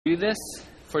this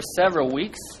for several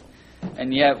weeks,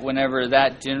 and yet whenever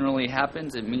that generally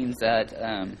happens, it means that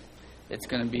it's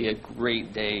going to be a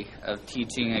great day of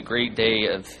teaching, a great day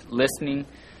of listening.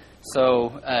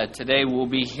 So today we'll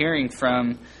be hearing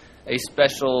from a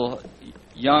special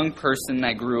young person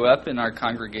that grew up in our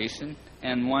congregation,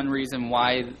 and one reason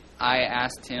why I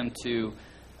asked him to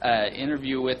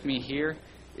interview with me here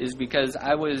is because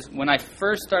when I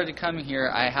first started coming here,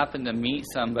 I happened to meet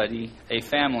somebody, a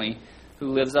family, who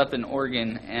lives up in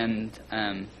Oregon, and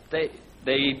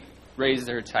they raised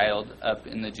their child up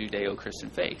in the Judeo-Christian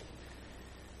faith.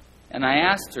 And I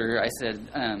asked her, I said,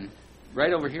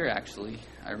 right over here actually,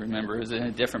 I remember, it was in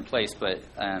a different place, but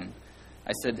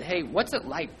I said, hey, what's it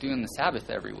like doing the Sabbath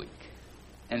every week?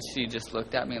 And she just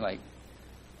looked at me like,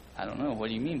 I don't know, what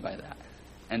do you mean by that?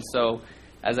 And so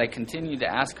as I continued to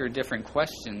ask her different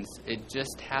questions, it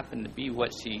just happened to be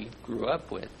what she grew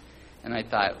up with. And I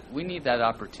thought, we need that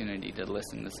opportunity to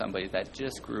listen to somebody that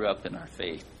just grew up in our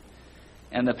faith.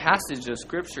 And the passage of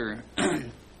Scripture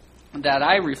that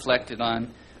I reflected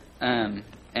on,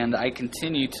 and I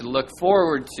continue to look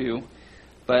forward to,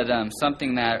 but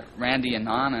something that Randy and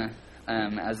Anna,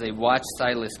 as they watch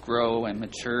Silas grow and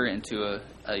mature into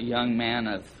a young man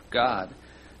of God,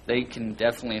 they can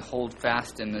definitely hold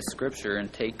fast in this Scripture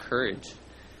and take courage.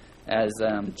 As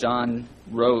John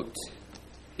wrote,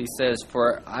 he says,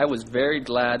 "For I was very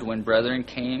glad when brethren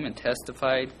came and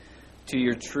testified to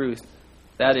your truth.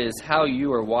 That is, how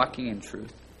you are walking in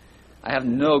truth. I have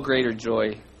no greater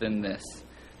joy than this,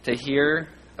 to hear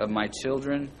of my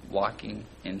children walking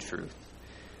in truth."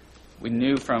 We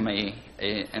knew from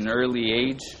an early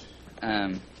age,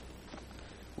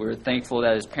 we're thankful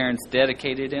that his parents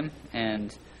dedicated him,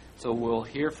 and so we'll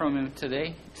hear from him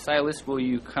today. Silas, will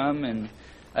you come and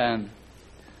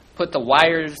put the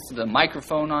wires to the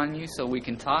microphone on you so we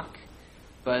can talk?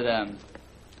 But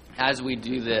as we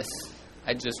do this,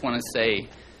 I just want to say,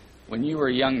 when you were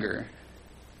younger,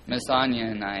 Miss Anya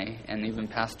and I, and even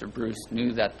Pastor Bruce,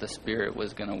 knew that the Spirit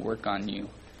was going to work on you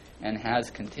and has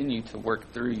continued to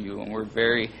work through you, and we're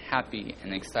very happy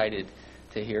and excited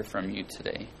to hear from you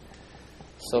today.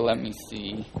 So let me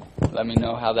see. Let me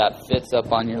know how that fits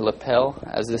up on your lapel,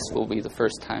 as this will be the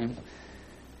first time.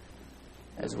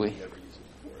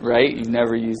 Right? You've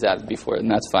never used that before, and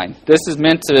that's fine. This is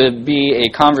meant to be a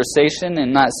conversation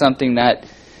and not something that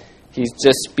he's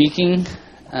just speaking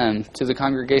to the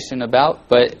congregation about,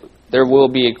 but there will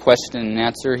be a question and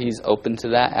answer. He's open to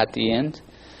that at the end.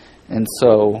 And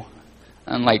so,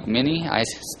 unlike many, I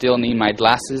still need my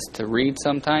glasses to read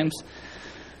sometimes.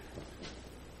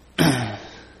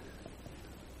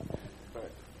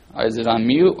 Is it on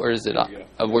mute or is it on?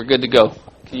 Oh, we're good to go.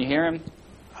 Can you hear him?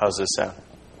 How's this sound?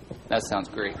 That sounds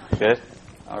great. Good?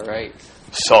 All right.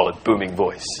 Solid, booming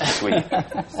voice. Sweet.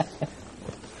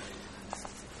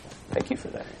 Thank you for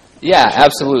that. Yeah,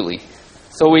 absolutely.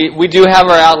 So we do have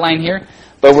our outline here,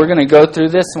 but we're going to go through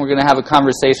this and we're going to have a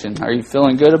conversation. Are you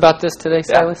feeling good about this today,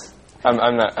 Silas? I'm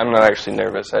not actually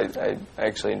nervous. I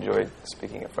actually enjoyed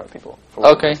speaking in front of people.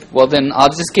 Okay. Well, then I'll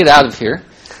just get out of here.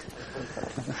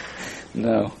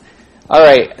 No. All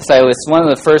right, Silas, one of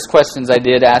the first questions I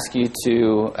did ask you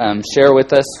to share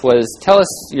with us was, tell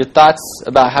us your thoughts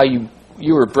about how you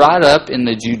were brought up in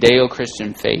the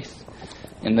Judeo-Christian faith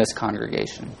in this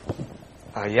congregation.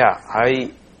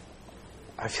 I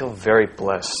feel very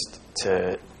blessed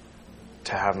to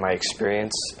have my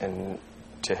experience and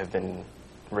to have been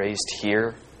raised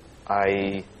here.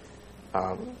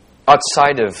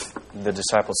 Outside of the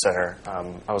Disciple Center,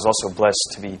 I was also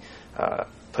blessed to be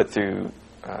put through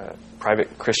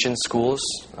private Christian schools,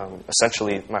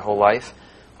 essentially my whole life.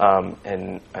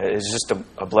 And it's just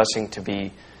a blessing to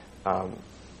be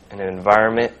in an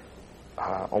environment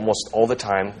almost all the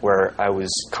time where I was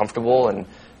comfortable and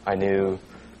I knew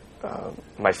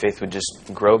my faith would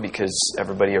just grow because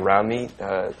everybody around me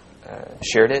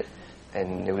shared it,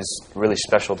 and it was really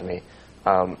special to me.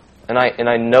 And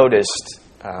I noticed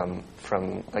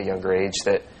from a younger age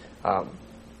that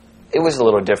it was a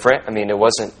little different. I mean, it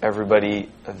wasn't everybody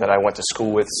that I went to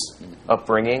school with's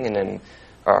upbringing, and then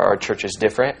our church is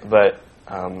different. But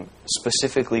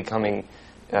specifically coming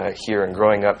here and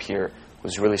growing up here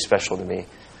was really special to me.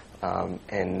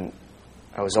 And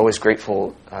I was always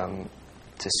grateful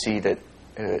to see that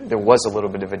there was a little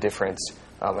bit of a difference.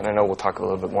 And I know we'll talk a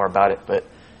little bit more about it, but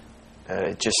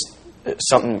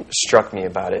something struck me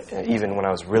about it, even when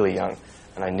I was really young.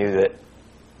 And I knew that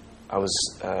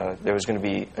there was going to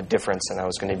be a difference, and I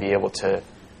was going to be able to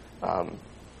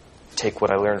take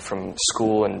what I learned from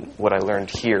school and what I learned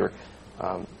here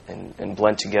and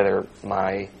blend together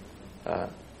my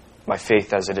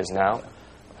faith as it is now.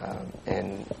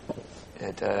 And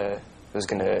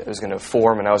gonna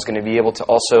form, and I was going to be able to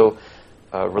also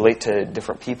relate to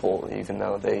different people, even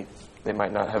though they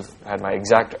might not have had my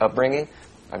exact upbringing.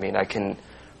 I mean, I can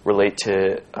relate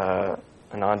to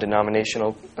a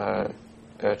non-denominational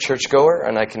churchgoer,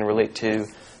 and I can relate to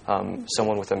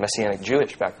someone with a Messianic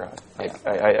Jewish background.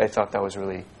 I thought that was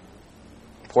really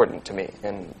important to me,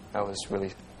 and I was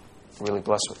really, really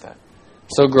blessed with that.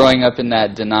 So growing up in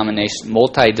that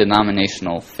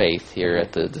multi-denominational faith here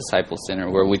at the Disciple Center,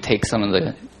 where we take some of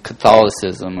the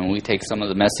Catholicism and we take some of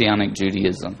the Messianic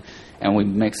Judaism and we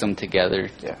mix them together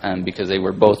because they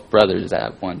were both brothers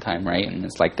at one time, right? And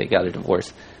it's like they got a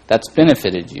divorce. That's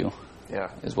benefited you,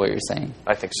 is what you're saying.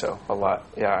 I think so, a lot.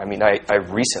 Yeah, I mean, I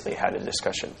recently had a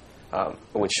discussion,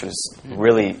 which was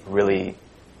really, really...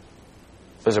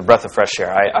 It was a breath of fresh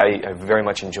air. I very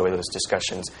much enjoy those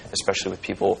discussions, especially with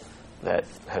people that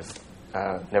have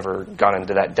never gone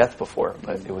into that depth before.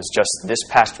 But it was just this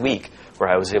past week where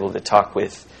I was able to talk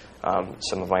with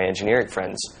some of my engineering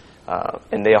friends,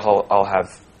 and they all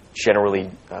have generally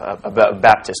a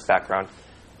Baptist background,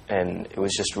 and it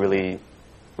was just really,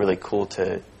 really cool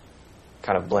to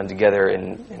kind of blend together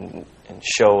and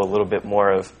show a little bit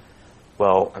more of,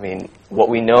 well, I mean, what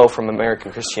we know from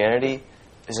American Christianity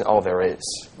isn't all there is,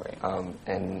 right.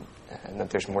 And that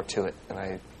there's more to it. And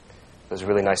it was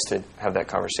really nice to have that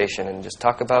conversation and just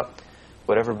talk about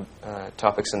whatever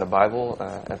topics in the Bible.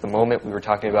 At the moment, we were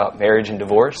talking about marriage and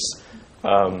divorce,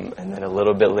 and then a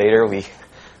little bit later, we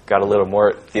got a little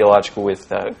more theological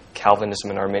with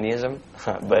Calvinism and Arminianism.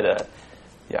 But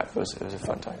it was a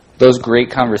fun time. Those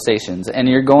great conversations. And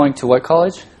you're going to what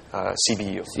college?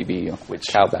 CBU, which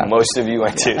most of you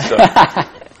went to. So.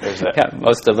 Yeah,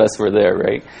 most of us were there,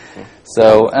 right? Mm-hmm.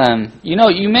 So,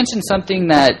 you mentioned something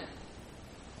that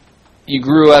you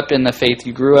grew up in the faith.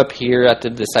 You grew up here at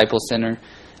the Disciple Center.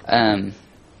 I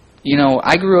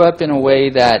grew up in a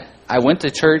way that I went to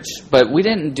church, but we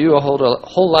didn't do a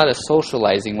whole lot of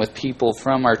socializing with people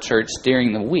from our church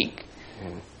during the week.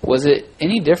 Mm-hmm. Was it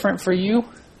any different for you?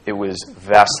 It was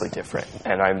vastly different,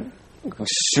 and I'm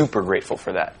super grateful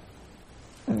for that.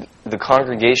 The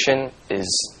congregation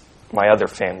is my other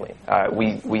family.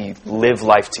 We live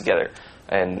life together,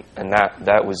 and that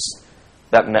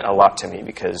meant a lot to me,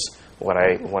 because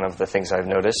one of the things I've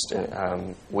noticed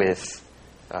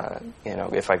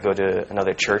if I go to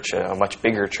another church, a much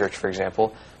bigger church, for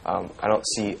example, I don't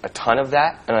see a ton of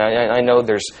that, and I know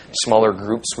there's smaller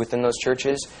groups within those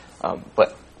churches,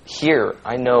 but here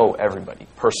I know everybody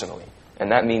personally,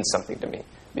 and that means something to me,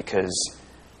 because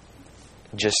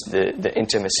just the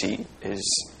intimacy is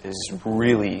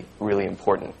really, really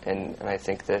important. And I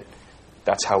think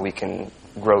that's how we can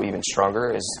grow even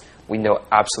stronger, is we know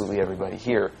absolutely everybody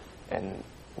here, and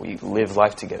we live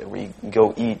life together. We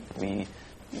go eat, we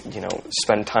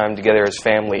spend time together as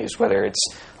families, whether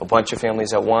it's a bunch of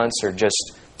families at once or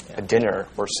just a dinner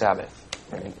or Sabbath.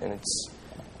 Right? And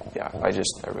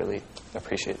I really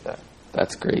appreciate that.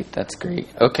 That's great.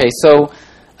 Okay, so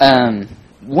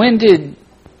when did...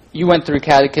 You went through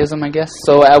catechism, I guess.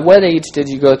 So at what age did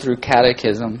you go through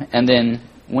catechism? And then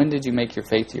when did you make your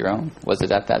faith your own? Was it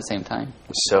at that same time?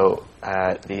 So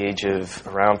at the age of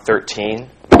around 13,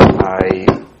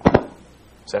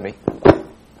 Is that me? I don't know.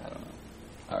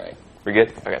 All right. We're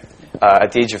good? Okay.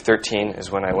 At the age of 13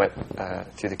 is when I went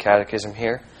through the catechism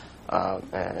here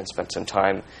and spent some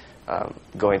time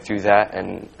going through that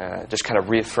and just kind of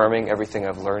reaffirming everything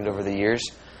I've learned over the years,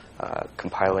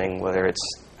 compiling whether it's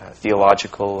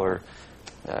theological or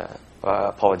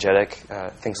apologetic,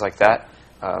 things like that.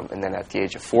 And then at the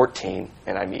age of 14,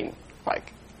 and I mean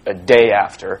like a day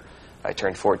after I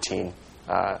turned 14,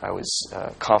 I was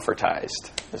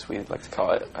confertized, as we like to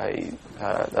call it.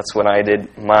 That's when I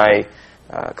did my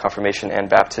confirmation and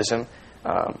baptism,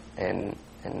 and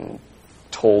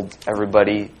told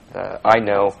everybody I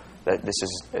know that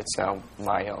it's now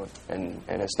my own, and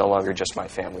it's no longer just my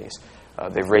family's.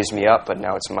 They've raised me up, but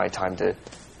now it's my time to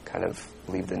kind of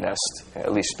leave the nest,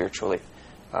 at least spiritually.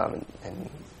 And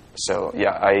so,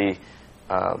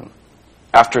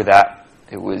 after that,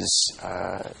 it was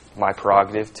my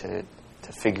prerogative to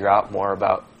figure out more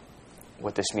about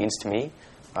what this means to me.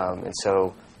 And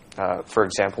so, for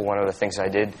example, one of the things I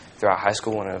did throughout high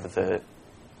school, one of the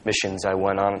missions I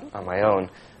went on my own,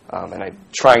 and I'm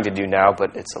trying to do now,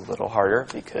 but it's a little harder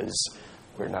because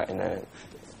we're not in a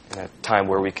time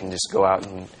where we can just go out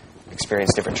and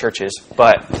experience different churches.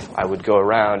 But I would go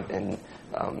around and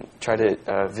try to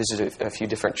visit a few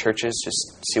different churches,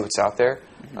 just see what's out there,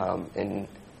 and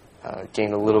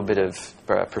gain a little bit of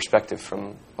perspective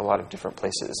from a lot of different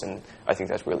places. And I think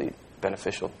that's really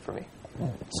beneficial for me.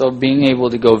 So being able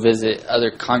to go visit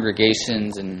other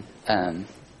congregations and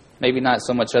maybe not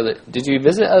so much other. Did you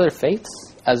visit other faiths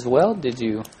as well? Did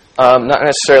you? Not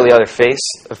necessarily other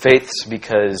faiths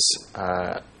because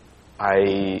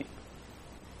I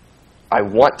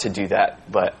want to do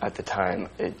that, but at the time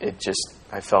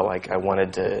I felt like I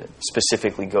wanted to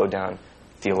specifically go down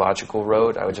theological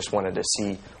road. I just wanted to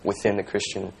see within the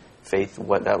Christian faith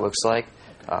what that looks like.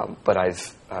 But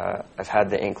I've had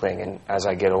the inkling, and as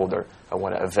I get older, I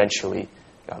want to eventually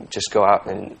just go out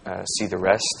and see the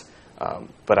rest.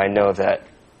 But I know that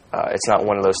it's not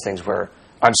one of those things where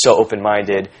I'm so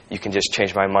open-minded, you can just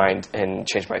change my mind and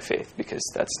change my faith, because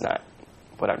that's not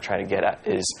what I'm trying to get at.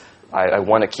 I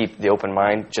want to keep the open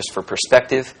mind just for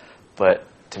perspective, but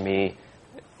to me,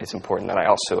 it's important that I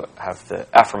also have the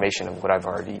affirmation of what I've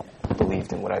already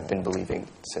believed and what I've been believing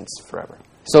since forever.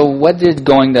 So what did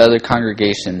going to other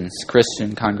congregations,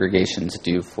 Christian congregations,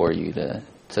 do for you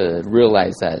to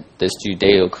realize that this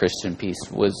Judeo-Christian piece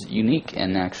was unique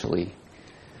and actually...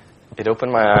 It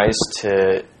opened my eyes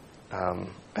to,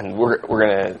 and we're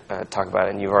going to talk about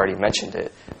it, and you've already mentioned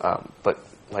it, but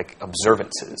like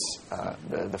observances.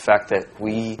 The fact that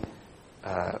we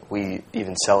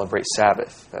even celebrate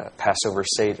Sabbath, Passover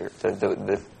Seder,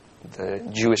 the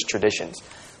Jewish traditions.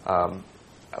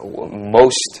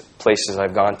 Most places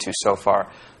I've gone to so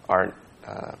far aren't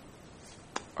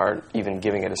even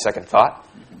giving it a second thought,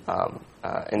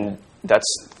 and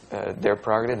that's their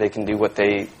prerogative. They can do what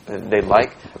they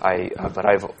like. But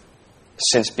I've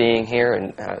since being here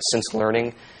and since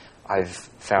learning, I've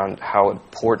found how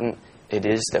important it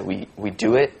is that we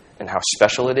do it, and how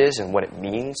special it is, and what it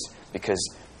means, because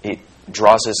it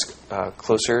draws us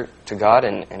closer to God,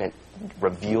 and it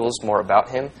reveals more about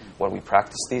Him when we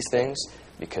practice these things.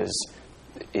 Because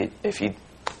if He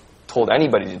told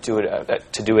anybody to do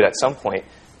it at some point,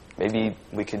 maybe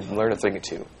we could learn a thing or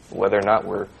two, whether or not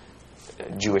we're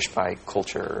Jewish by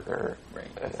culture or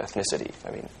ethnicity.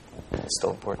 I mean, it's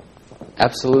still important.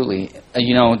 Absolutely.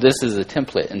 This is a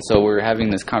template, and so we're having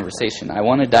this conversation. I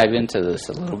want to dive into this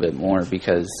a little bit more,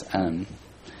 because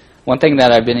one thing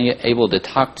that I've been able to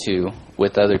talk to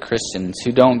with other Christians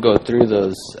who don't go through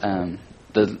those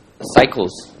the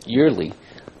cycles yearly,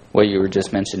 what you were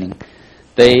just mentioning,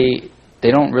 they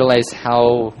don't realize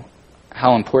how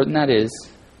important that is.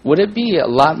 Would it be a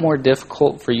lot more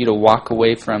difficult for you to walk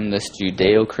away from this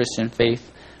Judeo-Christian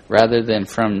faith rather than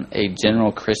from a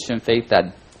general Christian faith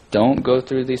that don't go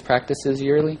through these practices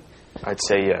yearly? I'd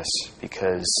say yes,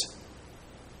 because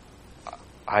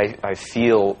I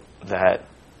feel that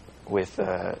with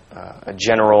a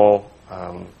general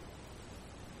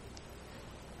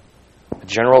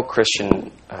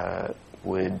Christian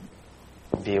would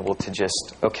be able to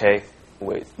just,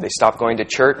 they stop going to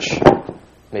church.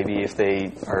 Maybe if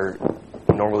they are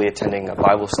normally attending a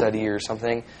Bible study or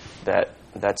something, as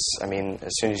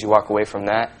soon as you walk away from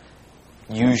that,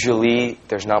 usually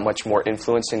there's not much more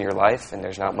influence in your life, and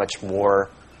there's not much more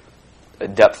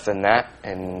depth than that,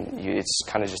 and it's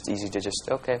kind of just easy to just,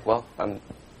 I'm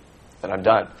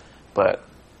done. But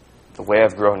the way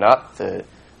I've grown up, the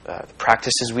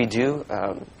practices we do,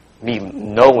 me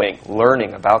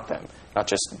learning about them, not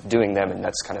just doing them and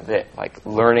that's kind of it, like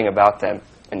learning about them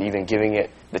and even giving it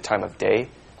the time of day,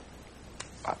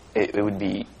 it would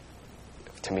be,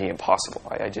 to me, impossible.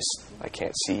 I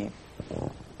can't see,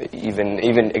 even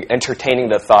entertaining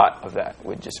the thought of that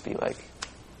would just be like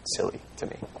silly to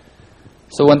me.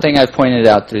 So one thing I've pointed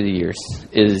out through the years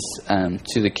is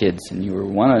to the kids, and you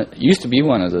used to be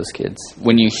one of those kids.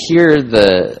 When you hear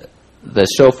the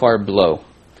shofar blow,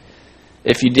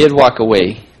 if you did walk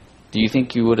away, do you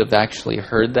think you would have actually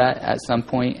heard that at some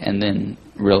point and then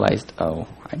realized,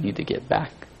 I need to get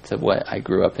back to what I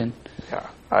grew up in? Yeah,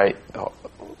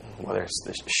 whether it's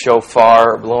the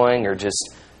shofar blowing or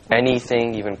just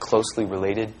anything even closely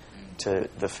related to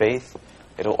the faith,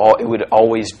 it would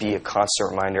always be a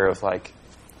constant reminder of like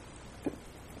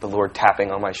the Lord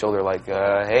tapping on my shoulder, like,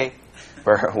 "Hey,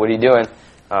 what are you doing?"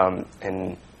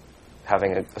 And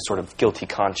having a sort of guilty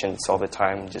conscience all the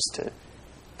time, just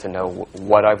to know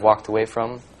what I've walked away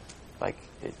from. Like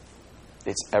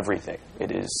it's everything.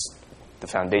 It is the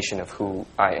foundation of who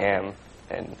I am,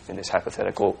 and in this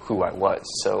hypothetical, who I was.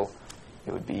 So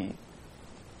it would be,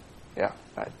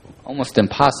 almost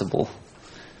impossible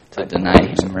to deny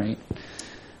Him, right?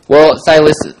 Well,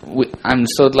 Silas, I'm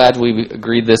so glad we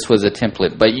agreed this was a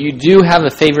template, but you do have a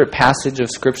favorite passage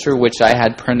of Scripture, which I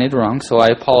had printed wrong, so I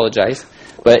apologize,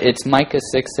 but it's Micah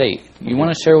 6:8. You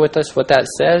want to share with us what that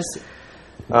says?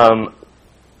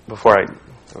 Before I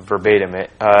verbatim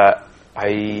it,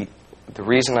 the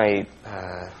reason I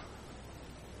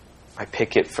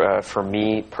pick it for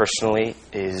me personally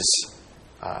is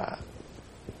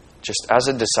just as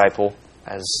a disciple,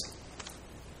 as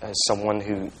as someone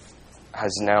who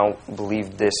has now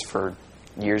believed this for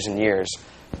years and years,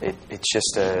 it's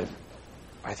just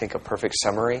I think a perfect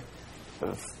summary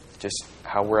of just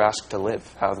how we're asked to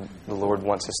live, how the Lord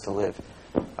wants us to live.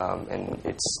 And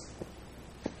it's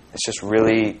just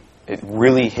really, it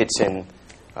really hits in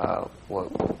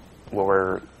what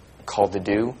we're called to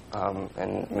do,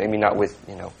 and maybe not with,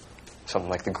 something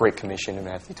like the Great Commission in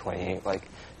Matthew 28, like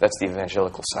that's the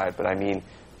evangelical side, but I mean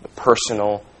the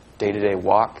personal day-to-day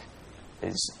walk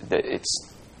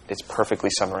it's perfectly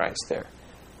summarized there.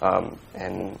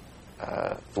 And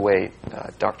the way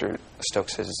Dr.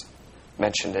 Stokes has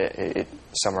mentioned it, it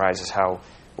summarizes how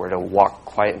we're to walk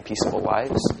quiet and peaceable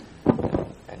lives,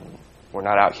 and we're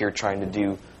not out here trying to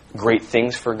do great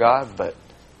things for God, but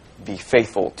be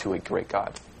faithful to a great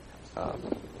God.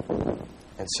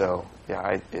 And so,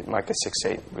 yeah, Micah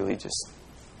 6:8 really just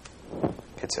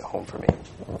hits it home for me.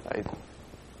 I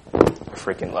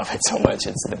freaking love it so much.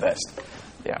 It's the best.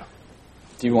 Yeah.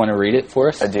 Do you want to read it for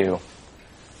us? I do.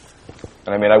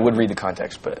 And I mean, I would read the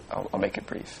context, but I'll make it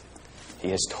brief. He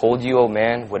has told you, O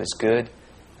man, what is good,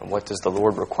 and what does the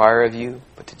Lord require of you,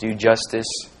 but to do justice,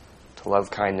 to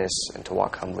love kindness, and to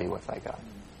walk humbly with thy God.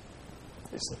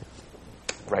 It's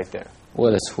right there.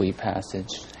 What a sweet passage.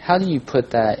 How do you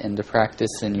put that into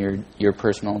practice in your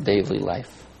personal daily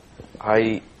life?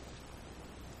 I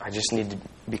just need to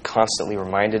be constantly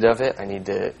reminded of it. I need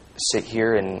to sit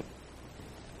here and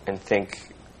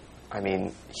think, I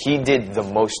mean, he did the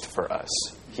most for us.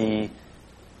 He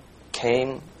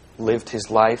came, lived his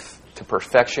life to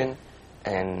perfection,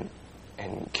 and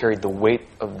carried the weight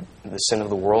of the sin of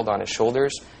the world on his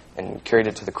shoulders, and carried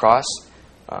it to the cross.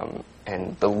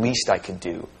 And the least I could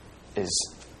do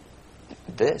is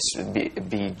this,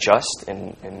 be just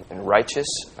and righteous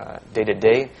day to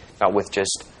day, not with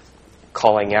just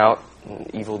calling out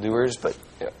evildoers, but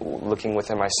looking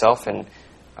within myself and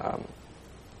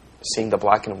seeing the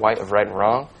black and white of right and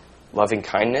wrong, loving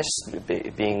kindness,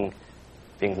 being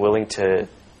willing to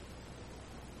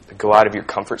go out of your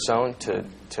comfort zone,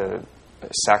 to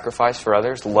sacrifice for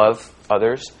others, love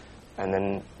others, and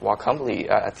then walk humbly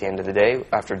at the end of the day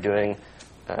after doing,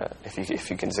 if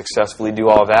you can successfully do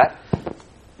all that,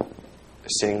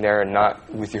 sitting there and not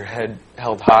with your head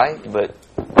held high, but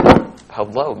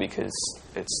held low, because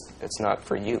it's not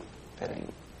for you,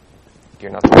 and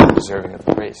you're not the one deserving of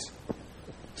the praise.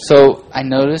 So I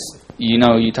noticed,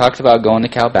 you talked about going to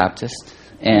Cal Baptist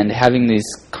and having these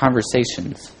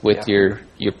conversations with your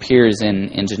peers in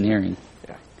engineering.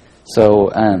 Yeah. So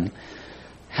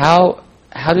how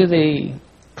do they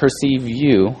perceive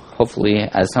you, hopefully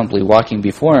as humbly walking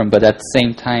before them, but at the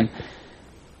same time,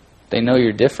 they know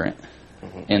you're different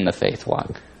in the faith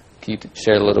walk? Can you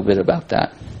share a little bit about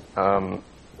that?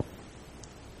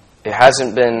 It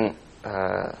hasn't been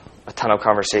a ton of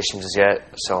conversations as yet,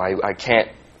 so I can't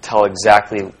tell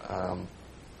exactly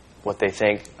what they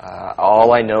think.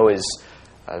 All I know is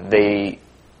they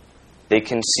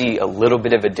can see a little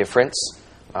bit of a difference,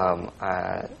 and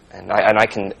I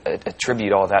can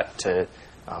attribute all that to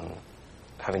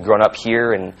having grown up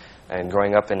here and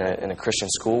growing up in a Christian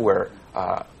school where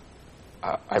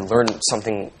I learned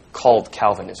something called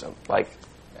Calvinism. Like,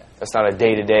 that's not a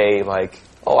day-to-day, like,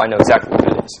 oh, I know exactly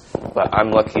what it is. But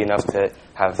I'm lucky enough to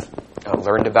have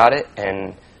learned about it,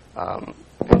 and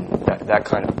that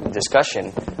kind of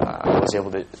discussion, I was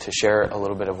able to share a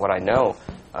little bit of what I know,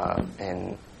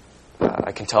 and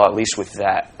I can tell at least with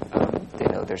that,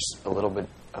 there's a little bit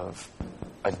of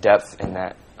a depth in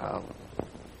that.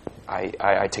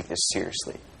 I take this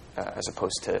seriously, as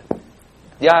opposed to,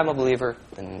 yeah, I'm a believer,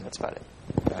 and that's about it.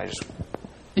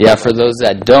 Yeah, for those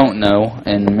that don't know,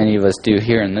 and many of us do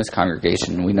here in this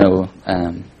congregation, we know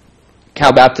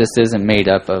Cal Baptist isn't made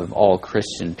up of all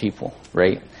Christian people,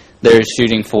 right? They're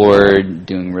shooting for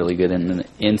doing really good in the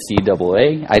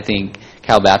NCAA. I think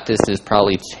Cal Baptist has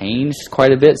probably changed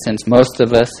quite a bit since most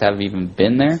of us have even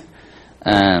been there.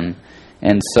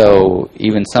 And so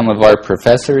even some of our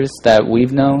professors that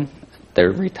we've known,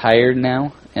 they're retired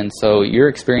now. And so your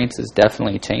experience is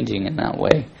definitely changing in that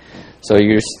way. So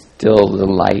you're still the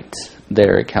light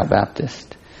there at Cal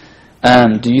Baptist.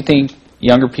 Do you think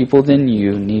younger people than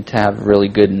you need to have really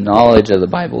good knowledge of the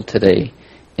Bible today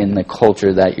in the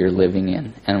culture that you're living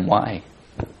in, and why?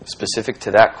 Specific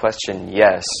to that question,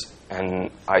 yes. And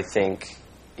I think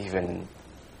even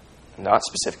not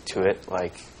specific to it,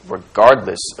 like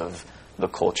regardless of the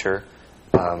culture,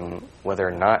 whether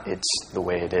or not it's the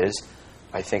way it is,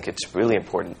 I think it's really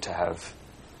important to have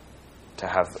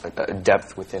a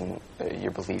depth within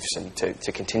your beliefs and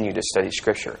to continue to study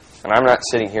Scripture. And I'm not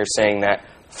sitting here saying that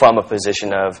from a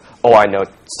position of, oh, I know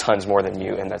tons more than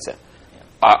you, and that's it.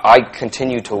 I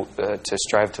continue to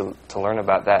strive to learn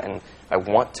about that, and I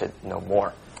want to know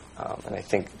more. And I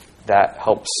think that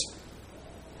helps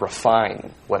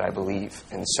refine what I believe.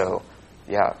 And so,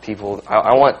 yeah,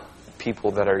 I want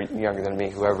people that are younger than me,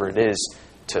 whoever it is,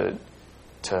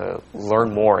 to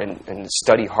learn more and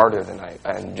study harder than I,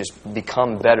 and just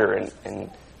become better and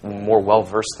more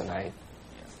well-versed than I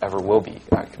ever will be.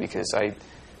 Because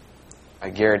I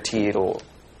guarantee it'll,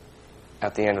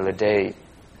 at the end of the day,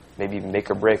 maybe make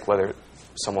or break whether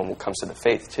someone comes to the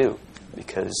faith too.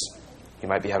 Because you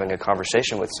might be having a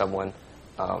conversation with someone,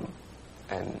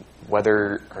 and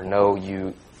whether or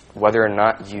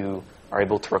not you are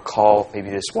able to recall maybe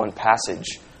this one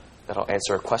passage that'll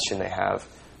answer a question they have,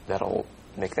 that'll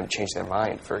make them change their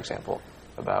mind, for example,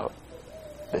 about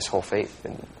this whole faith.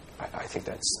 And I think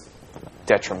that's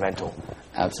detrimental.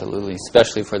 Absolutely,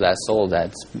 especially for that soul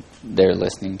that's there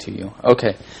listening to you.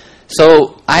 Okay,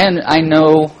 so I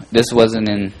know this wasn't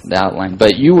in the outline,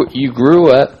 but you grew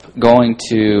up going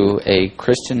to a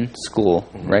Christian school,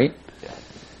 right? Yeah.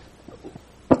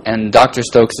 And Dr.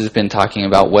 Stokes has been talking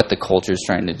about what the culture is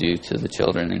trying to do to the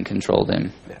children and control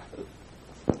them. Yeah.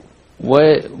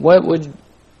 What would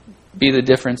be the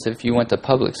difference if you went to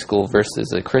public school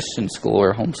versus a Christian school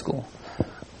or homeschool?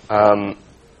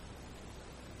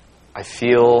 I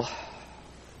feel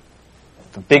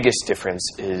the biggest difference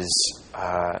is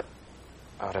I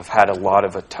would have had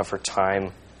a tougher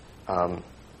time,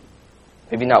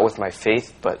 maybe not with my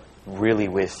faith, but really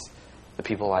with the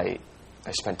people I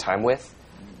spent time with.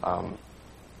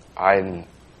 I'm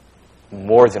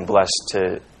more than blessed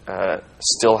to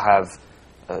still have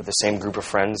the same group of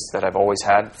friends that I've always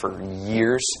had for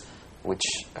years, which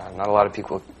not a lot of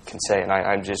people can say, and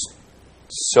I'm just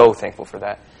so thankful for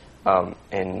that.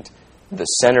 And the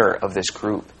center of this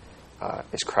group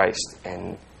is Christ,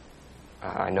 and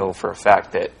I know for a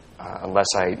fact that unless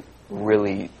I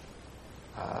really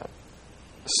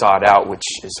sought out, which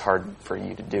is hard for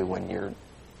you to do when you're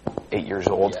 8 years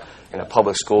old in a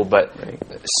public school, but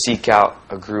seek out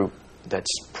a group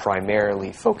that's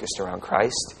primarily focused around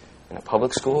Christ in a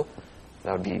public school,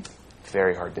 that would be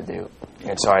very hard to do.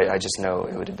 And so I just know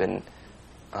it would have been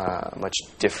a much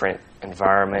different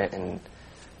environment, and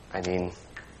I mean,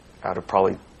 I would have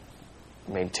probably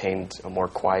maintained a more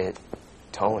quiet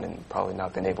tone and probably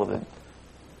not been able to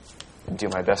do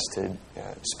my best to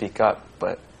speak up,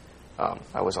 but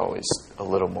I was always a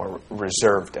little more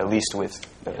reserved, at least with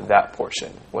that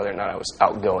portion, whether or not I was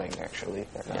outgoing, actually.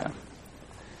 Yeah.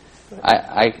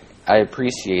 I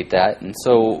appreciate that. And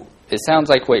so it sounds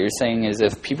like what you're saying is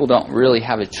if people don't really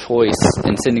have a choice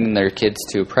in sending their kids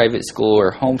to a private school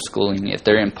or homeschooling, if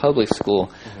they're in public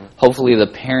school, hopefully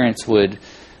the parents would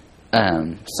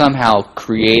somehow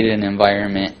create an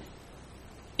environment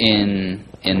in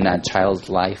that child's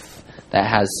life that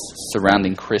has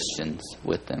surrounding Christians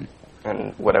with them.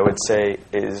 And what I would say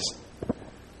is,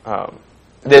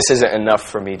 this isn't enough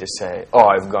for me to say, oh,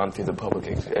 I've gone through the public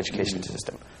education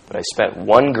system. But I spent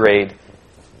 1 grade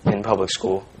in public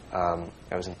school. I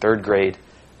was in 3rd grade,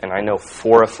 and I know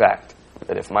for a fact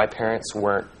that if my parents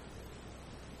weren't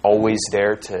always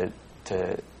there to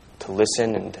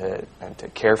listen and to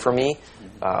care for me,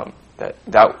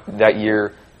 that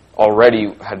year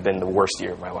already had been the worst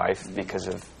year of my life because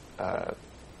of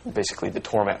basically the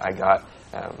torment I got.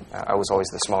 I was always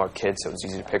the smaller kid, so it was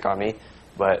easy to pick on me.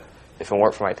 But if it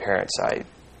weren't for my parents,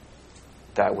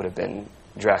 that would have been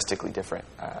drastically different.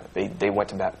 They went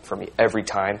to bat for me every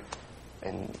time,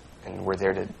 and were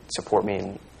there to support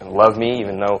me and love me,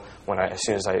 even though as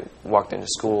soon as I walked into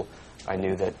school, I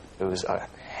knew that it was a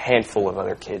handful of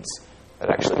other kids that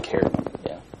actually cared.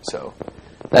 Yeah. So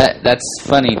that's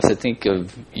funny to think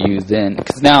of you then,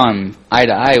 because now I'm eye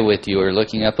to eye with you, or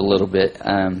looking up a little bit.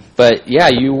 But yeah,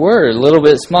 you were a little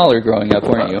bit smaller growing up,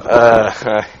 weren't you?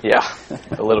 Yeah,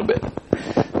 a little bit.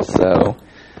 So,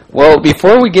 well,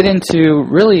 before we get into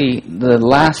really the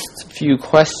last few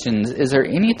questions, is there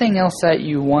anything else that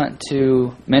you want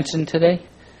to mention today?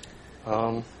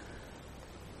 Yeah.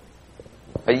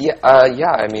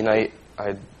 I mean, I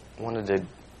wanted to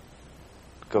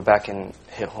go back and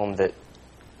hit home that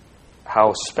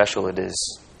how special it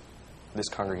is, this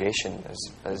congregation,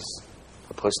 as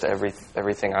opposed to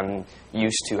everything I'm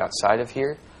used to outside of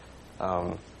here.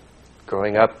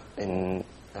 Growing up in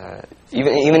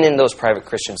even in those private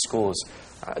Christian schools,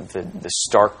 the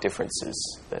stark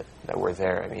differences that were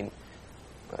there. I mean,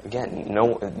 again,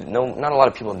 not a lot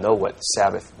of people know what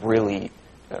Sabbath really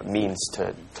means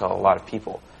to a lot of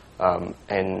people,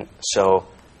 and so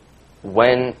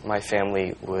when my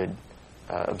family would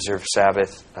observe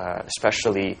Sabbath,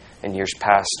 especially in years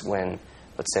past when,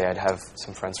 let's say, I'd have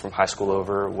some friends from high school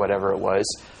over, whatever it was,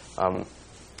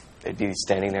 they'd be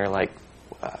standing there like,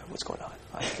 what's going on?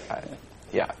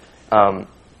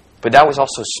 But that was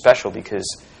also special because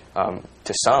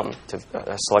to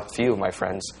a select few of my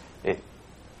friends, it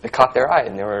caught their eye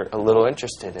and they were a little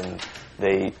interested and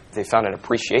they found an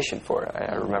appreciation for it.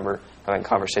 I remember having a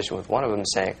conversation with one of them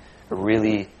saying, I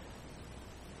really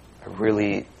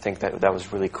think that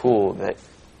was really cool that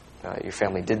your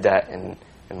family did that and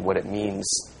what it means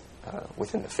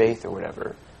within the faith or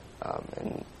whatever.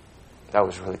 And that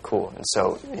was really cool. And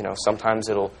so, sometimes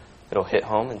it'll hit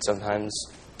home and sometimes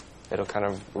it'll kind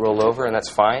of roll over, and that's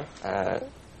fine.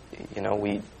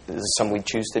 This is something we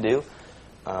choose to do.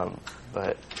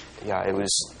 But yeah,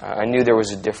 I knew there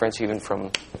was a difference even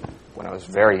from when I was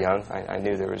very young. I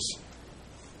knew there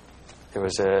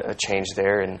was a change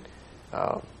there, and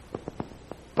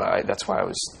but that's why I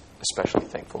was especially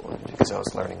thankful, because I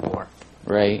was learning more.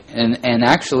 Right, and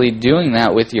actually doing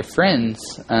that with your friends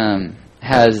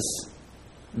has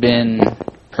been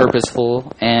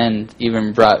purposeful and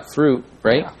even brought fruit,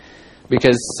 right? Yeah.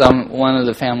 Because one of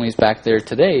the families back there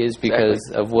today is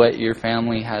because of what your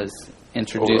family has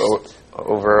introduced.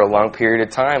 Over a long period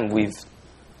of time,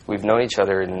 we've known each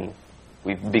other and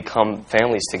we've become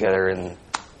families together, and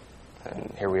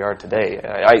here we are today.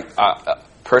 I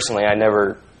personally, I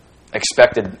never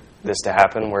expected this to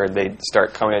happen, where they'd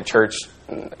start coming to church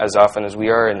as often as we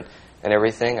are and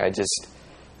everything. I just,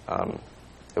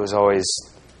 it was always,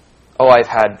 I've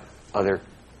had other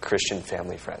Christian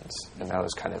family friends, and that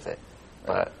was kind of it.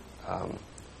 But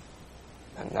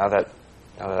and now that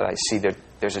I see that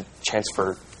there's a chance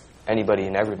for anybody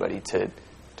and everybody to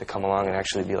come along and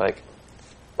actually be like,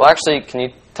 well, actually, can you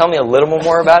tell me a little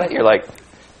more about it? You're like,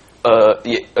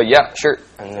 yeah, sure.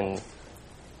 And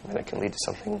then it can lead to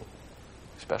something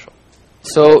special.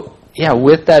 So, yeah,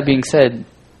 with that being said,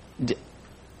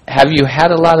 have you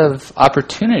had a lot of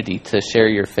opportunity to share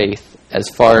your faith as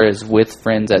far as with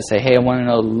friends that say, hey, I want to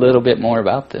know a little bit more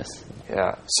about this?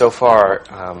 Yeah, so far,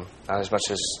 not as much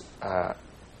as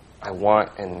I want,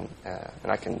 and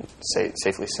I can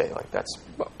safely say, like, that's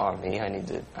on me.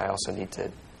 I also need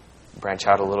to branch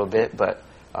out a little bit, but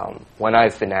when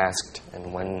I've been asked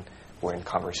and when we're in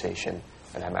conversation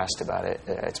and I'm asked about it,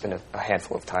 it's been a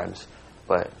handful of times,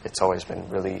 but it's always been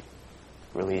really,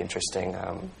 really interesting.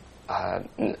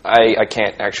 I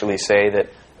can't actually say that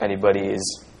anybody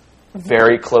is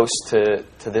very close to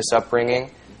this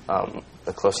upbringing.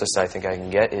 The closest I think I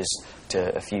can get is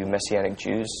to a few Messianic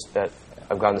Jews that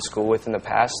I've gone to school with in the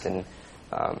past, and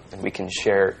we can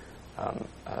share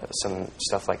some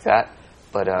stuff like that.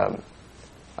 But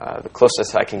the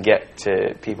closest I can get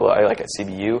to people I like at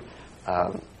CBU,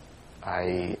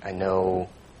 I know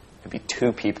maybe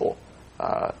two people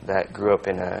that grew up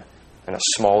in a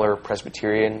smaller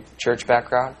Presbyterian church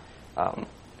background,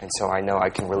 and so I know I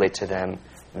can relate to them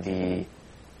the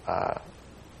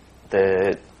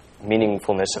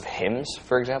meaningfulness of hymns,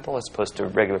 for example, as opposed to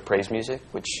regular praise music,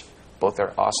 which both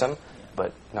are awesome,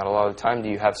 but not a lot of the time do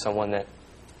you have someone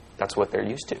that's what they're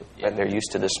used to, and they're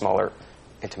used to the smaller,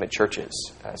 intimate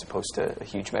churches as opposed to a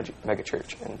huge mega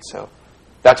church, and so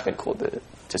that's been cool to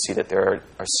see that there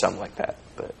are some like that.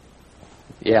 But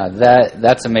yeah,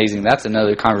 that's amazing. That's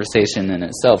another conversation in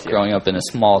itself, growing up in a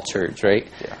small church, right?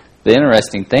 Yeah. The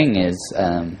interesting thing is,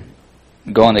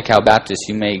 going to Cal Baptist,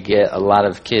 you may get a lot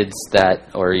of kids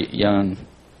or young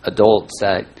adults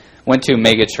that went to a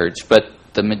mega church, but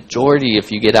the majority,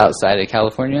 if you get outside of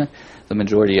California, the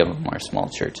majority of them are small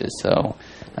churches. So,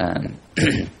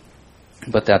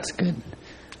 but that's good.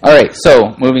 All right,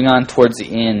 so moving on towards the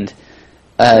end,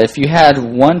 if you had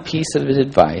one piece of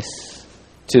advice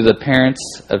to the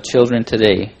parents of children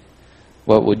today,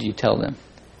 what would you tell them?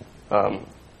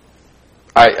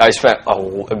 I spent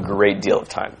a great deal of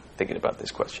time thinking about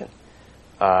this question,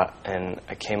 and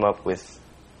I came up with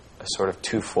a sort of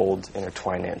twofold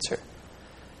intertwined answer.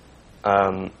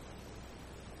 And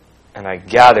I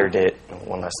gathered it,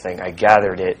 one last thing, I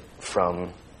gathered it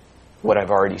from what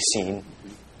I've already seen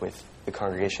with the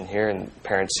congregation here and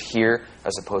parents here,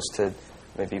 as opposed to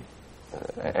maybe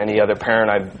any other parent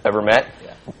I've ever met,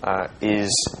 is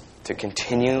to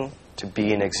continue to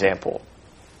be an example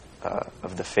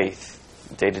of the faith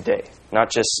day to day. Not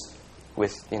just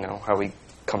with, how we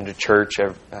come to church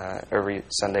every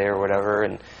Sunday or whatever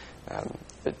and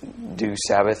do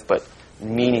Sabbath, but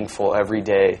meaningful every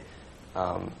day.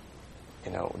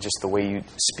 Just the way you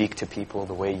speak to people,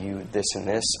 the way you this and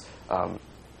this.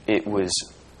 It was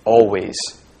always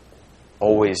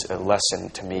a lesson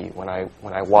to me when I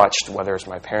watched, whether it's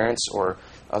my parents or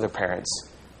other parents,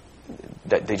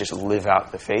 that they just live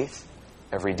out the faith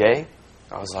every day.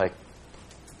 I was like,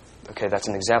 okay, that's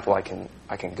an example I can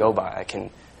go by.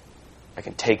 I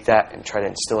can take that and try to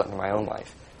instill it in my own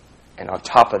life. And on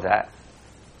top of that,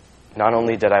 not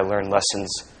only did I learn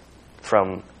lessons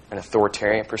from an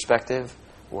authoritarian perspective,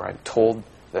 where I'm told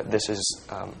that this is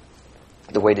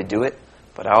the way to do it,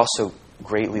 but I also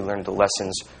greatly learned the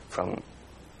lessons from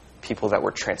people that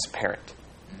were transparent.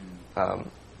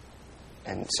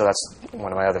 And so that's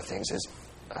one of my other things, is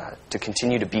to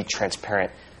continue to be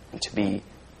transparent and to be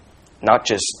not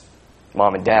just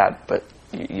mom and dad, but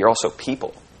you're also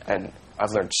people. And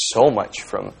I've learned so much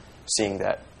from seeing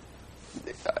that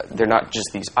they're not just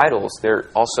these idols. They're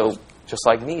also just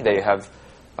like me. They have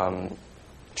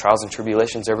trials and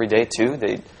tribulations every day too.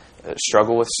 They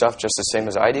struggle with stuff just the same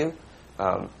as I do.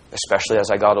 Especially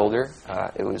as I got older,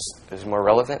 it was more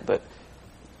relevant. But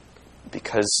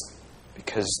because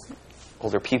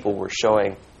older people were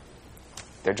showing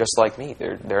they're just like me.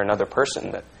 They're another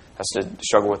person that has to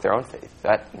struggle with their own faith.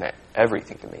 That meant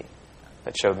everything to me.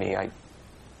 That showed me I'm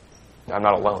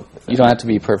not alone. You don't have to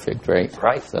be perfect, right?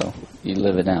 Right. So you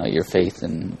live it out, your faith,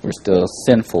 and we're still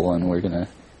sinful, and we're going to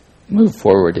move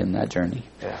forward in that journey.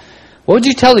 Yeah. What would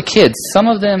you tell the kids? Some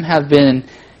of them have been,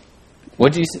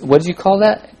 what did you call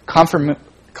that?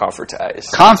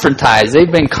 Confratized. Confrontized.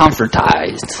 They've been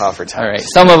confrontized. Confratized. All right.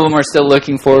 Some of them are still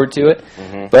looking forward to it.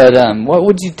 Mm-hmm. But what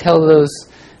would you tell those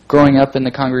growing up in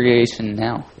the congregation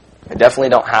now? I definitely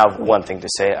don't have one thing to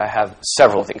say. I have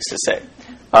several things to say.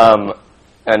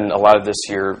 And a lot of this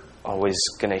you're always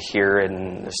going to hear,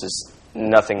 and this is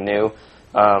nothing new.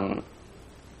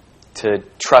 To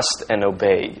trust and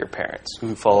obey your parents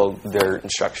who follow their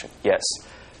instruction. Yes,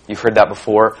 you've heard that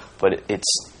before, but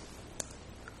it's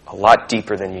a lot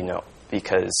deeper than you know.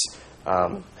 Because,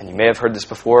 and you may have heard this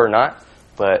before or not,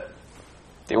 but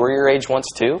they were your age once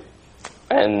too.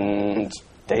 And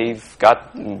they've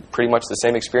got pretty much the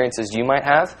same experience as you might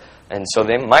have. And so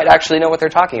they might actually know what they're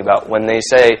talking about when they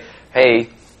say, hey,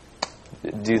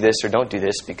 do this or don't do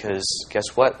this, because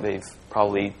guess what? They've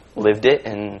probably lived it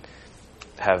and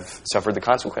have suffered the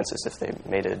consequences if they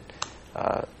made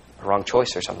a wrong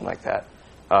choice or something like that.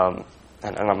 And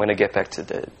I'm going to get back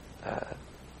to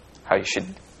how you should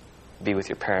be with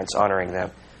your parents, honoring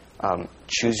them.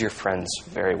 Choose your friends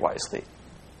very wisely,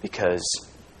 because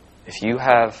if you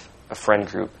have a friend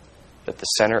group that the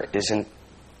center isn't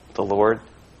the Lord,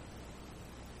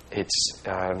 it's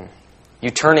you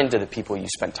turn into the people you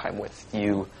spend time with.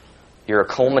 You're a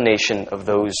culmination of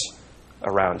those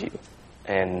around you.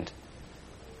 And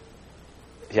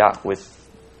yeah,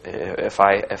 if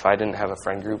I didn't have a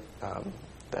friend group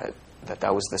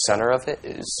that was the center of it,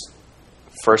 is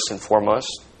first and foremost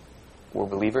we're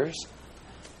believers,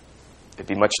 it'd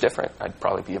be much different. I'd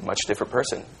probably be a much different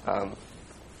person.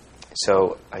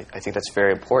 So I think that's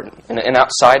very important. And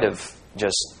outside of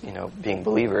just being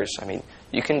believers, I mean,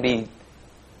 you can be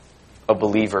a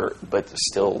believer, but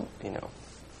still,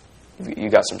 you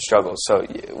got some struggles. So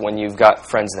when you've got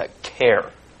friends that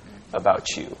care about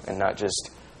you and not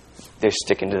just they're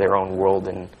sticking to their own world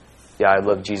and, yeah, I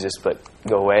love Jesus, but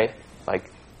go away.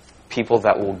 Like, people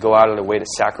that will go out of their way to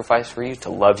sacrifice for you, to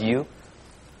love you,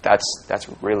 that's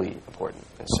really important.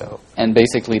 And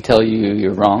basically tell you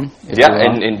you're wrong. Yeah, you're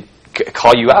wrong. And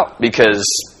call you out, because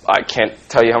I can't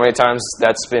tell you how many times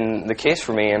that's been the case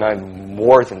for me, and I'm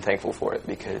more than thankful for it,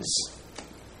 because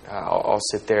I'll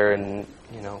sit there and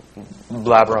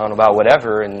blabber on about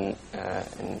whatever and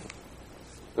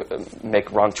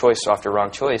make wrong choice after wrong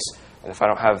choice, and if I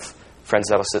don't have friends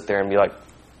that'll sit there and be like,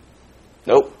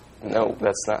 nope, no,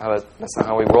 that's not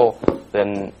how we roll,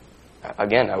 then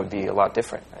again I would be a lot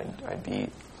different. I'd be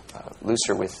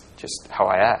looser with just how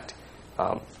I act.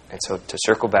 And so to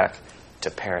circle back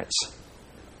to parents,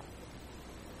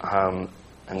 and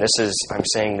I'm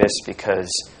saying this because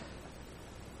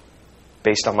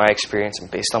based on my experience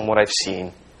and based on what I've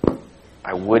seen,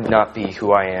 I would not be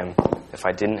who I am if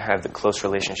I didn't have the close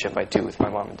relationship I do with my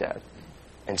mom and dad.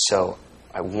 And so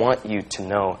I want you to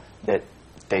know that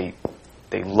they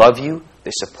love you,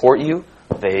 they support you,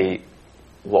 they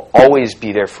will always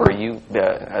be there for you,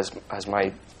 as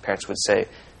my parents would say.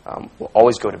 We'll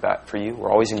always go to bat for you.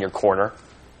 We're always in your corner.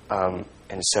 And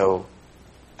so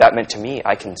that meant to me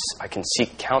I can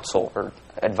seek counsel or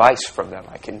advice from them.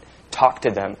 I can talk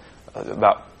to them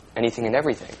about anything and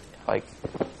everything.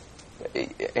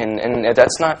 And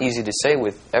that's not easy to say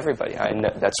with everybody.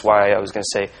 That's why I was going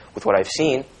to say, with what I've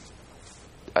seen,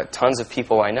 tons of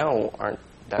people I know aren't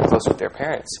that close with their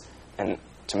parents. And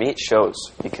to me it shows,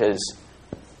 because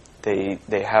they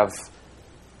have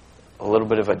a little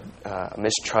bit of a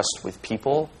mistrust with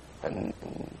people, and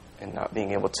not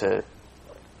being able to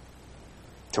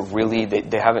really,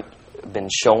 they haven't been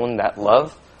shown that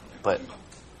love, but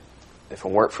if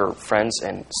it weren't for friends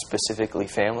and specifically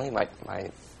family, my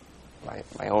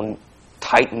own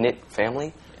tight-knit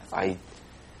family,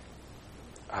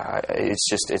 it's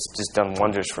just done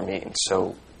wonders for me. And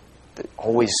so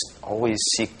always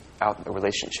seek out a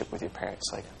relationship with your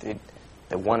parents. Like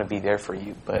they want to be there for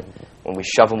you, but when we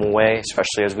shove them away,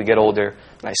 especially as we get older,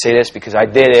 and I say this because I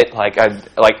did it, like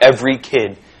every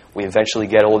kid, we eventually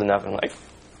get old enough and like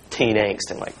teen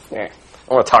angst and like,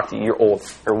 I want to talk to you, you're old,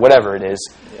 or whatever it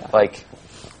is. Yeah. Like,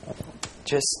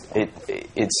 just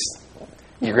it's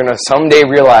you're gonna someday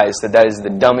realize that is the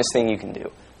dumbest thing you can do,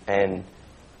 and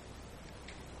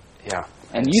yeah.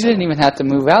 And you didn't even have to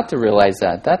move out to realize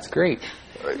that. That's great.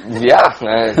 Yeah,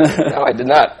 no, I did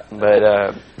not.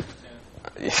 But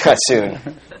yeah, soon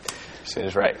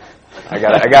is right. I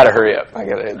gotta hurry up.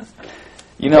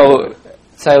 You know,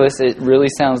 Silas, it really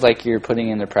sounds like you're putting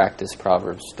into practice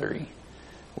Proverbs 3,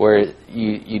 where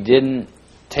you didn't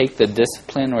take the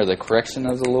discipline or the correction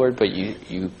of the Lord, but you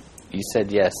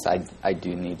said, yes, I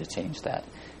do need to change that.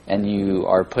 And you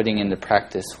are putting into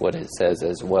practice what it says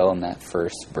as well in that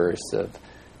first verse of,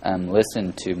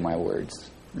 listen to my words.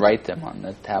 Write them on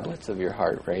the tablets of your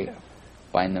heart, right? Yeah.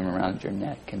 Bind them around your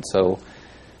neck. And so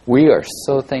we are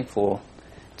so thankful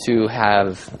to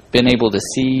have been able to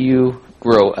see you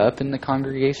grow up in the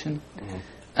congregation,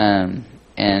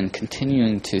 and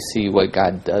continuing to see what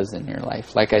God does in your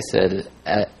life. Like I said,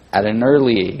 at an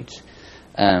early age,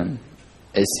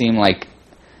 it seemed like,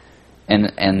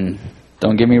 and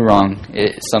don't get me wrong,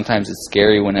 sometimes it's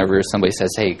scary whenever somebody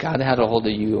says, hey, God had a hold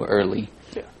of you early.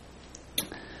 Yeah.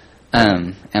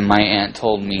 And my aunt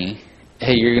told me,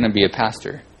 hey, you're going to be a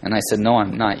pastor. And I said, no,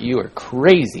 I'm not. You are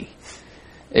crazy.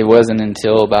 It wasn't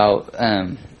until about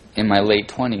in my late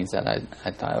 20s that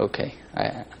I thought, okay,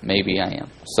 maybe I am.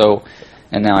 So,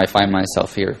 and now I find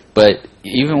myself here. But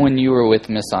even when you were with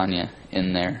Miss Anya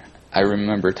in there, I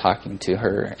remember talking to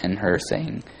her and her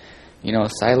saying, you know,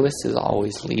 Silas is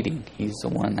always leading. He's the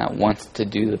one that wants to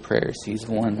do the prayers. He's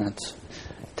the one that's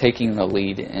taking the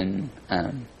lead in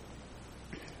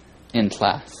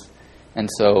class. And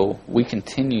so we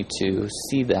continue to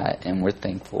see that, and we're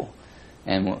thankful.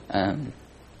 And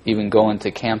even going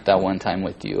to camp that one time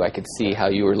with you, I could see how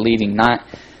you were leading, not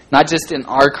just in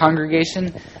our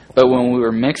congregation, but when we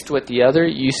were mixed with the other,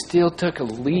 you still took a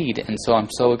lead. And so I'm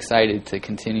so excited to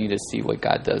continue to see what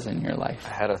God does in your life.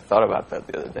 I had a thought about that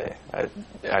the other day.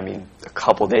 I mean, a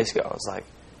couple days ago, I was like,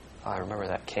 oh, I remember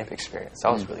that camp experience.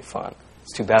 That was really fun.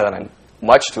 It's too bad that I'm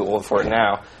much too old for it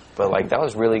now, but like that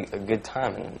was really a good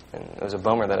time, and it was a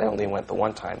bummer that I only went the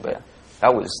one time, but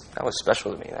that was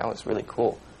special to me. That was really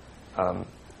cool.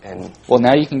 And well,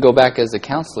 now you can go back as a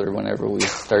counselor whenever we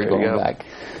start going back.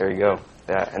 There you go.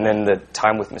 That, and then the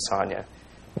time with Miss Anya,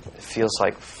 it feels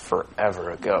like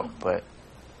forever ago, but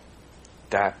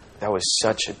that was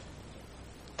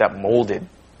that molded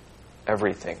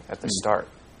everything at the start.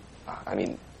 I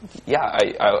mean, yeah,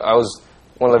 I was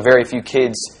one of the very few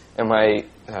kids in my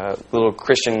little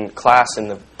Christian class in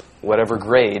the whatever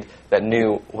grade that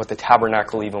knew what the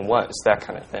tabernacle even was, that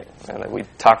kind of thing. And we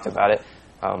talked about it.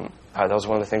 That was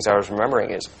one of the things I was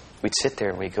remembering is we'd sit there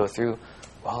and we'd go through,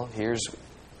 well, here's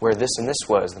where this and this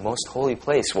was, the most holy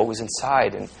place, what was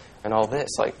inside, and all this.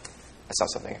 Like, that's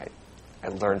not something I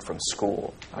learned from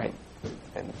school, right?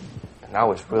 And that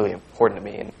was really important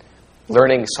to me. And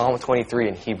learning Psalm 23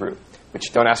 in Hebrew,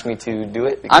 which don't ask me to do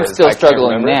it. I'm still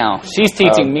struggling now. She's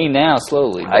teaching me now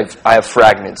slowly. I have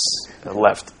fragments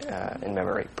left in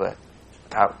memory, but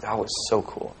that was so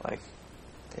cool. Like,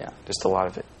 yeah, just a lot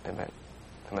of it. It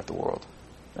meant the world.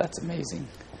 That's amazing.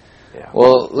 Yeah.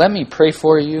 Well, let me pray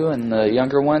for you and the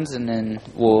younger ones, and then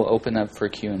we'll open up for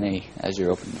Q&A as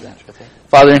you're open to that. Okay.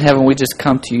 Father in heaven, we just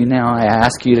come to you now. I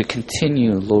ask you to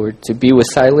continue, Lord, to be with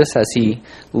Silas as he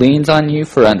leans on you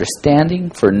for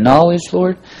understanding, for knowledge,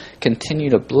 Lord. Continue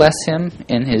to bless him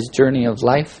in his journey of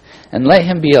life, and let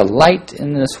him be a light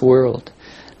in this world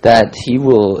that he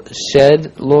will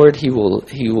shed, Lord. He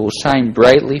will shine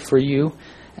brightly for you.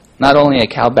 Not only at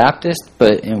Cal Baptist,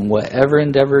 but in whatever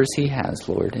endeavors he has,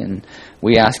 Lord. And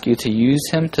we ask you to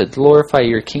use him to glorify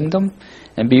your kingdom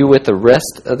and be with the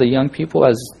rest of the young people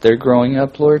as they're growing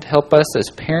up, Lord. Help us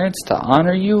as parents to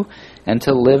honor you and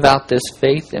to live out this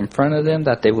faith in front of them,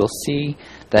 that they will see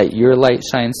that your light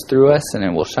shines through us and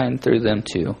it will shine through them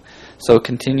too. So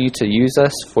continue to use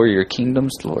us for your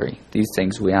kingdom's glory. These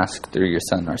things we ask through your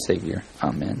Son, our Savior.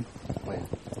 Amen.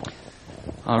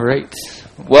 All right.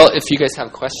 Well, if you guys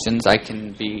have questions, I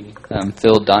can be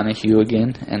Phil Donahue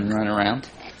again and run around.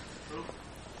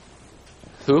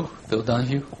 Who? Phil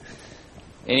Donahue?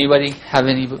 Anybody have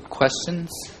any questions?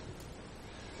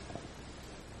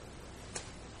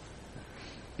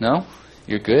 No?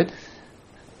 You're good?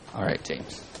 All right,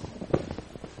 James.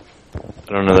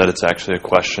 I don't know that it's actually a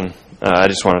question. I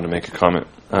just wanted to make a comment.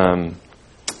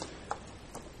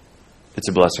 It's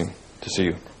a blessing to see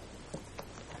you.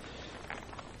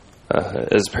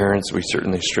 As parents, we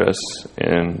certainly stress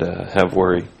and have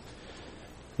worry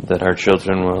that our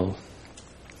children will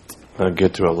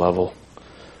get to a level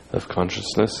of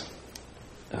consciousness,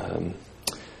 a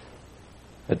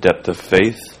depth of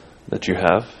faith that you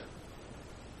have,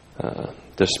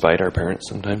 despite our parents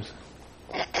sometimes.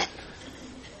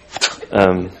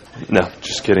 No,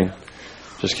 just kidding.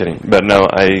 But no,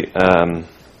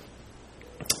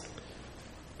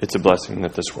 it's a blessing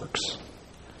that this works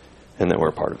and that we're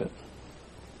a part of it.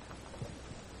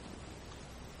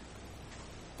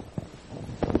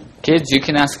 Kids, you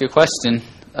can ask a question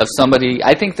of somebody.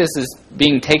 I think this is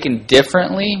being taken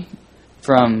differently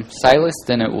from Silas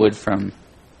than it would from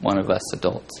one of us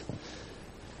adults.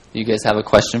 You guys have a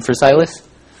question for Silas?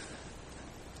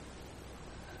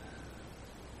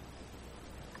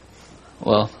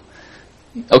 Well,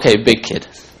 okay, big kid.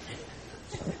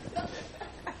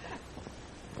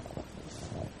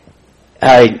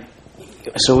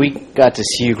 So we got to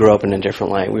see you grow up in a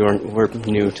different light. We're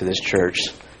new to this church.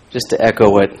 Just to echo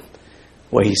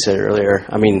what he said earlier,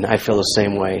 I mean, I feel the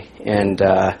same way. And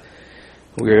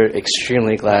we're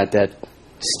extremely glad that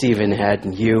Stephen had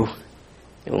you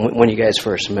when you guys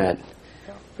first met,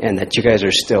 and that you guys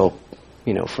are still,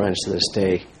 friends to this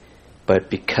day. But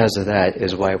because of that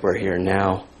is why we're here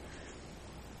now.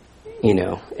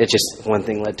 It's just one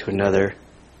thing led to another.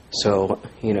 So,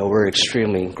 we're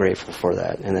extremely grateful for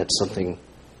that, and that's something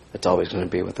that's always going to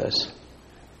be with us.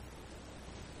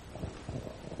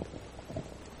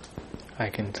 I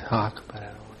can talk, but I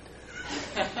don't want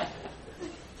to.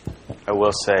 I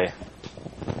will say,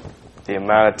 the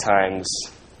amount of times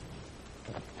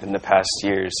in the past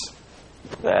years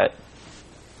that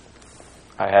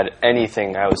I had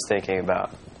anything I was thinking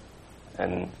about,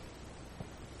 and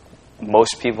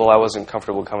most people I wasn't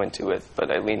comfortable coming to with,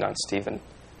 but I leaned on Stephen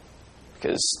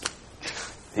because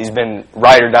he's been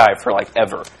ride or die for like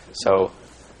ever. So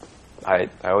I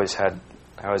always had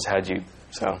you.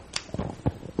 So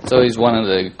he's one of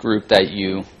the group that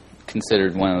you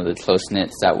considered one of the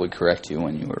close-knits that would correct you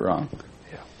when you were wrong.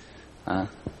 Yeah.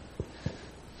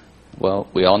 Well,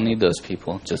 we all need those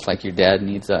people, just like your dad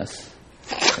needs us,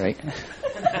 right?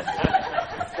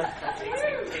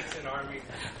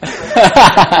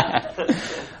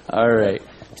 All right.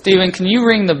 Stephen, can you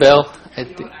ring the bell?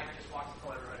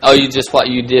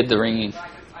 You did the ringing.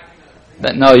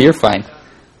 No, you're fine.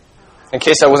 In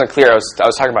case I wasn't clear, I was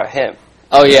talking about him.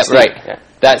 Oh, yeah, Steve, right. Yeah.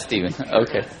 That's Stephen.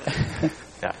 Okay.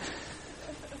 Yeah.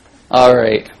 All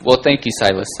right. Well, thank you,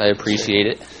 Silas. I appreciate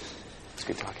it. It's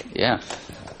good talking. Yeah.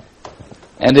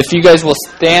 And if you guys will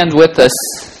stand with us,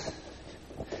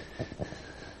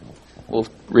 we'll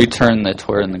return the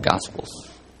Torah and the Gospels.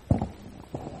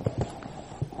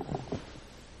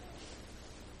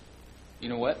 You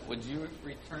know what? Would you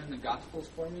return the Gospels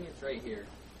for me? It's right here.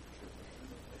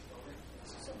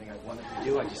 This is something I wanted to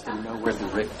do. I just didn't know where to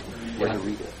read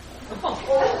it.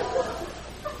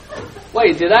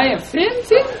 Wait, did I offend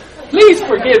you? Please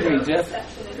forgive me, Jeff.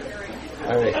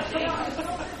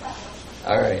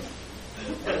 All right.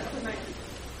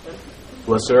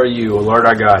 Blessed are you, O Lord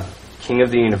our God, King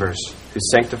of the universe, who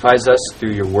sanctifies us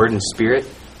through your word and spirit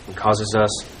and causes us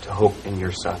to hope in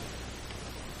your Son.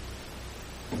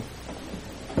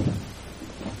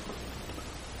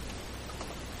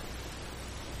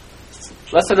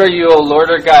 Blessed are you, O Lord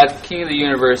our God, King of the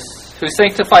universe, who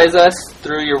sanctifies us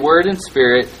through your word and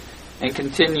spirit and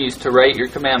continues to write your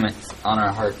commandments on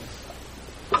our hearts.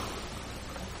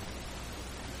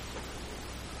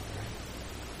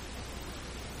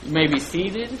 You may be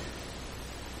seated.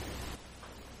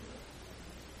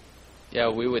 Yeah,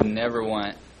 we would never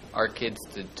want our kids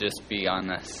to just be on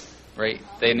us, right?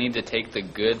 They need to take the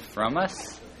good from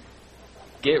us,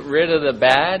 get rid of the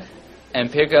bad, and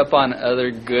pick up on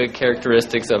other good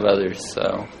characteristics of others.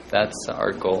 So that's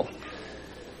our goal.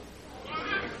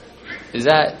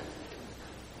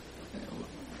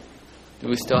 Do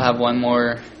we still have one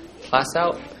more class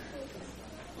out?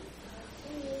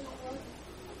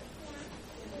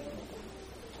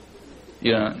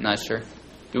 You're not sure?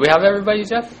 Do we have everybody,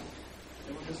 Jeff?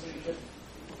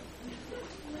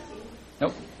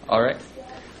 Nope. All right.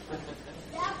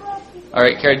 All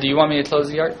right, Kara, do you want me to close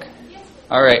the ark?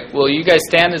 All right. Will you guys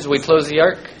stand as we close the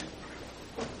ark?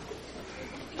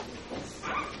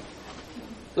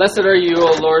 Blessed are you,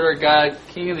 O Lord our God,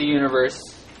 King of the universe,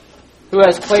 who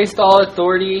has placed all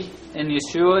authority in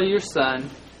Yeshua your Son,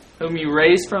 whom you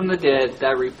raised from the dead,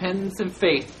 that repentance and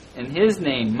faith in his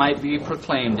name might be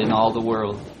proclaimed in all the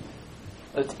world.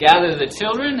 Let's gather the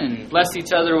children and bless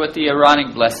each other with the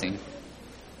Aaronic blessing.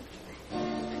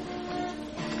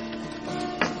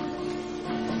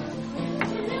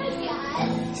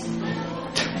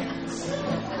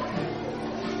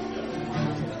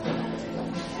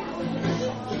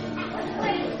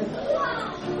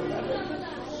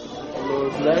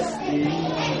 Lord bless thee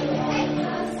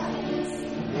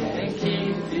and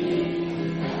keep thee.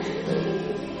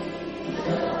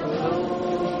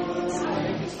 Lord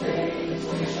make his face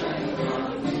to shine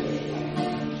upon thee.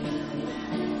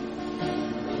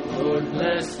 Lord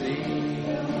bless thee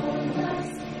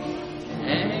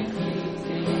and keep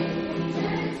thee.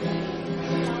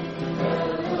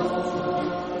 Lord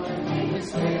make his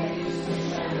face to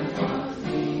shine upon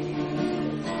thee.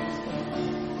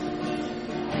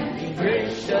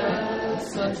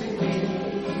 Gracious unto thee,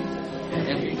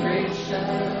 and be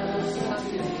gracious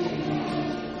unto thee.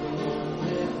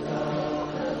 Lift up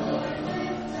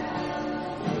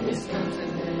his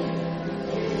countenance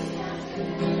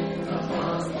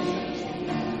upon thee,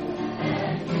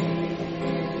 and give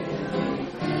thee.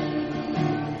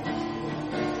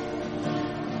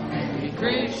 And be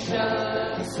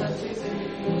gracious unto thee,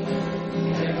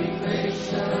 and be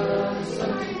gracious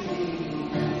unto thee.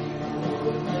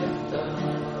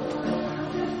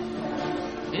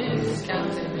 His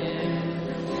countenance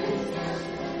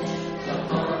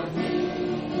upon thee,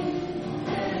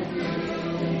 and give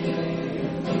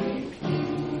thee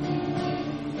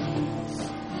peace.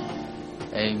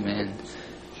 Amen.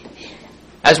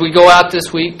 As we go out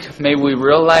this week, may we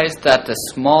realize that the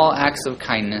small acts of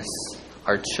kindness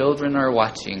our children are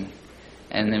watching,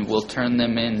 and then we'll turn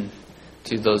them in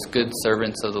to those good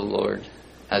servants of the Lord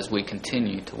as we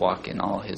continue to walk in all His